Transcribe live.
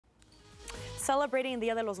Celebrating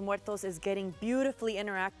Dia de los Muertos is getting beautifully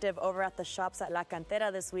interactive over at the shops at La Cantera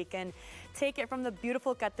this weekend. Take it from the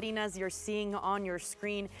beautiful Catrinas you're seeing on your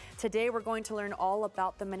screen. Today we're going to learn all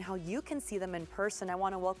about them and how you can see them in person. I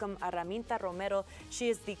want to welcome Araminta Romero. She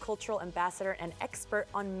is the cultural ambassador and expert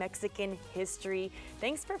on Mexican history.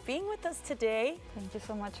 Thanks for being with us today. Thank you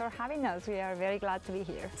so much for having us. We are very glad to be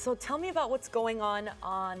here. So tell me about what's going on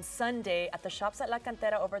Sunday at the shops at La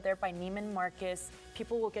Cantera over there by Neiman Marcus.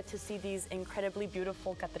 People will get to see these incredibly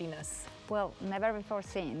beautiful Catrinas. Well, never before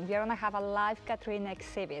seen. We are going to have a live Catrina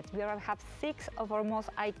exhibit. We are going to have 6 of our most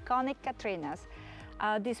iconic Catrinas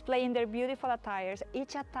displaying their beautiful attires.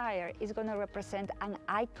 Each attire is going to represent an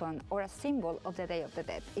icon or a symbol of the Day of the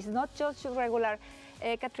Dead. It's not just your regular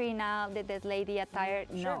Catrina, the dead lady attire.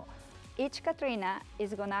 Sure. No. Each Catrina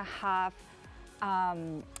is going to have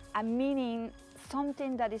a meaning,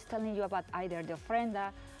 something that is telling you about either the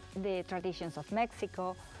ofrenda, the traditions of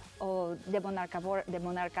Mexico, or the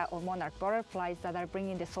monarch butterflies that are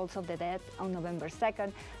bringing the souls of the dead on November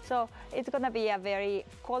 2nd. So it's going to be a very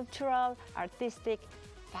cultural, artistic,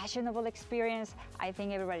 fashionable experience. I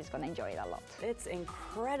think everybody's going to enjoy it a lot. It's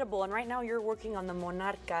incredible. And right now you're working on the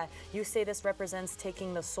Monarca. You say this represents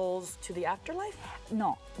taking the souls to the afterlife?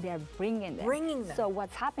 No, they're bringing them. Bringing them. So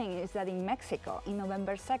what's happening is that in Mexico, in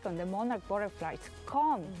November 2nd, the monarch butterflies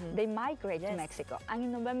come. They migrate to Mexico. And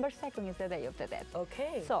in November 2nd is the Day of the Dead.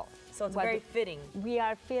 Okay. So it's very fitting. We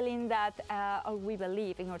are feeling that, or we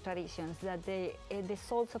believe in our traditions, that the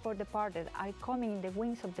souls of our departed are coming in the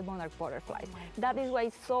wings of the monarch butterflies. That is why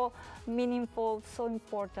it's so meaningful, so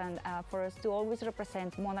important for us to always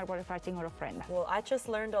represent monarch butterflies in our ofrenda. Well, I just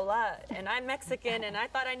learned a lot, and I'm Mexican, and I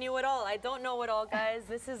thought I knew it all. I don't know it all, guys.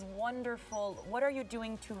 This is wonderful. What are you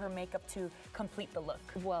doing to her makeup to complete the look?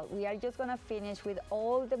 Well, we are just gonna finish with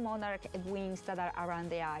all the monarch wings that are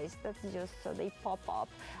around the eyes. That's just so they pop up.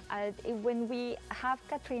 When we have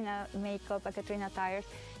Catrina makeup, Catrina attires,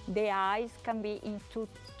 the eyes can be in two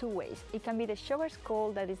ways. It can be the sugar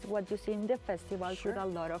skull, that is what you see in the festivals with a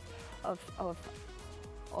lot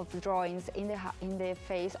of drawings in the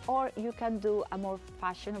face, or you can do a more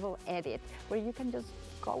fashionable edit where you can just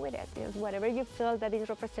go with it. It's whatever you feel that is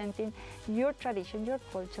representing your tradition, your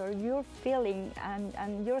culture, your feeling,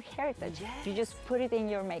 and your heritage. Yes. You just put it in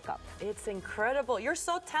your makeup. It's incredible. You're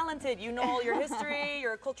so talented. You know all your history,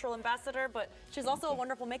 you're a cultural ambassador, but she's also a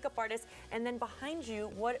wonderful makeup artist. And then behind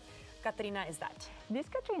you, what Catrina is that? This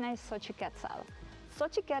Catrina is Xochiquetzal.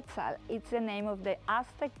 Xochiquetzal is the name of the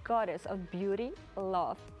Aztec goddess of beauty,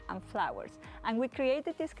 love, and flowers. And we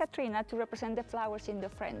created this Catrina to represent the flowers in the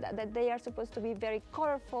ofrenda, that they are supposed to be very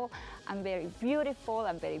colorful and very beautiful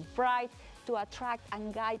and very bright to attract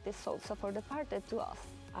and guide the souls of our departed to us.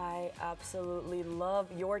 I absolutely love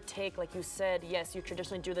your take. Like you said, yes, you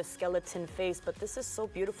traditionally do the skeleton face, but this is so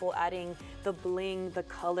beautiful, adding the bling, the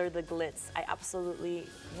color, the glitz. I absolutely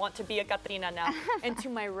want to be a Catrina now. And to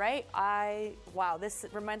my right, wow, this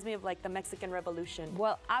reminds me of like the Mexican Revolution.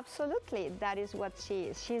 Well, absolutely, that is what she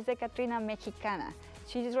is. She's the Catrina Mexicana.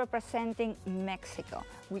 She is representing Mexico.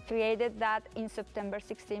 We created that in September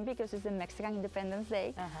 16 because it's the Mexican Independence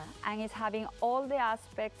Day, and it's having all the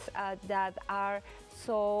aspects that are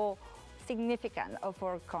so significant of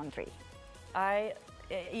our country.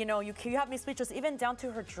 You know, you have me speechless, even down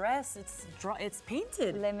to her dress. It's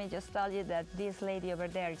painted. Let me just tell you that this lady over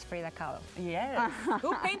there is Frida Kahlo. Yes.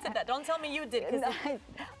 Who painted that? Don't tell me you did.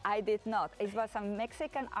 I did not. It was a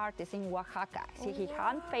Mexican artist in Oaxaca. See, he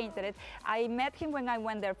hand painted it. I met him when I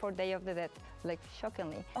went there for Day of the Dead. Like,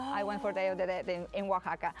 shockingly, I went for Day of the Dead in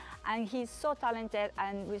Oaxaca. And he's so talented,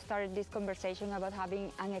 and we started this conversation about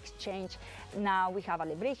having an exchange. Now we have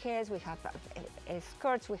alebrijes, we have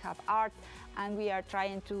skirts, we have art, and we are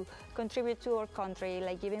trying to contribute to our country,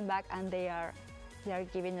 like giving back, and they are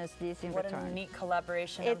giving us this in return. What a neat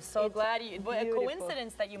collaboration. I'm so glad. What a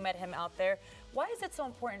coincidence that you met him out there. Why is it so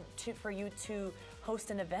important for you to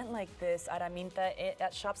host an event like this, Araminta,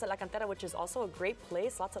 at Shops at La Cantera, which is also a great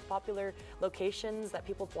place, lots of popular locations that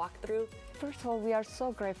people walk through? First of all, we are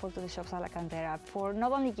so grateful to the Shops at La Cantera for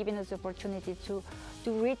not only giving us the opportunity to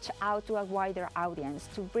reach out to a wider audience,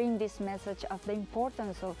 to bring this message of the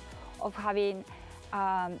importance of having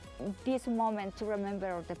this moment to remember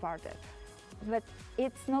our departed. But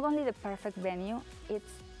it's not only the perfect venue,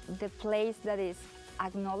 it's the place that is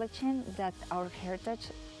acknowledging that our heritage,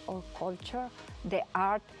 our culture, the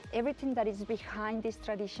art, everything that is behind this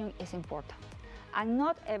tradition is important. And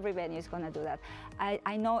not every venue is going to do that.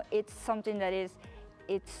 I know it's something that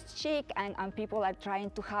it's chic, and people are trying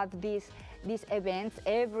to have these events.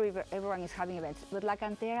 Everyone is having events. But La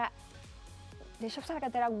Cantera the shops at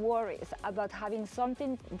Cantera worries about having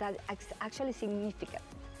something that is actually significant.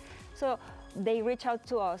 So they reach out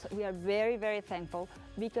to us. We are very, very thankful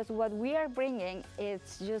because what we are bringing is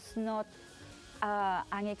just not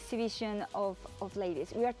an exhibition of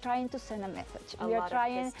ladies. We are trying to send a message. We are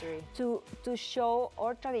trying to show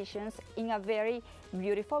our traditions in a very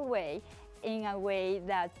beautiful way, in a way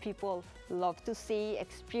that people love to see,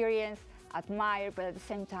 experience, admire, but at the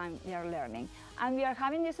same time they are learning. And we are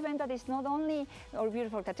having this event that is not only our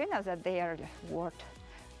beautiful Catrinas that they are worth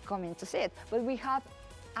coming to see it, but we have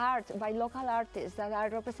art by local artists that are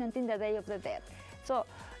representing the Day of the Dead. So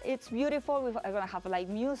it's beautiful. We're going to have like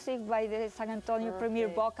music by the San Antonio premier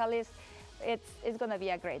vocalist. It's going to be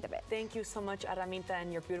a great event. Thank you so much, Araminta,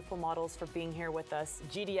 and your beautiful models for being here with us.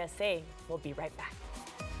 GDSA will be right back.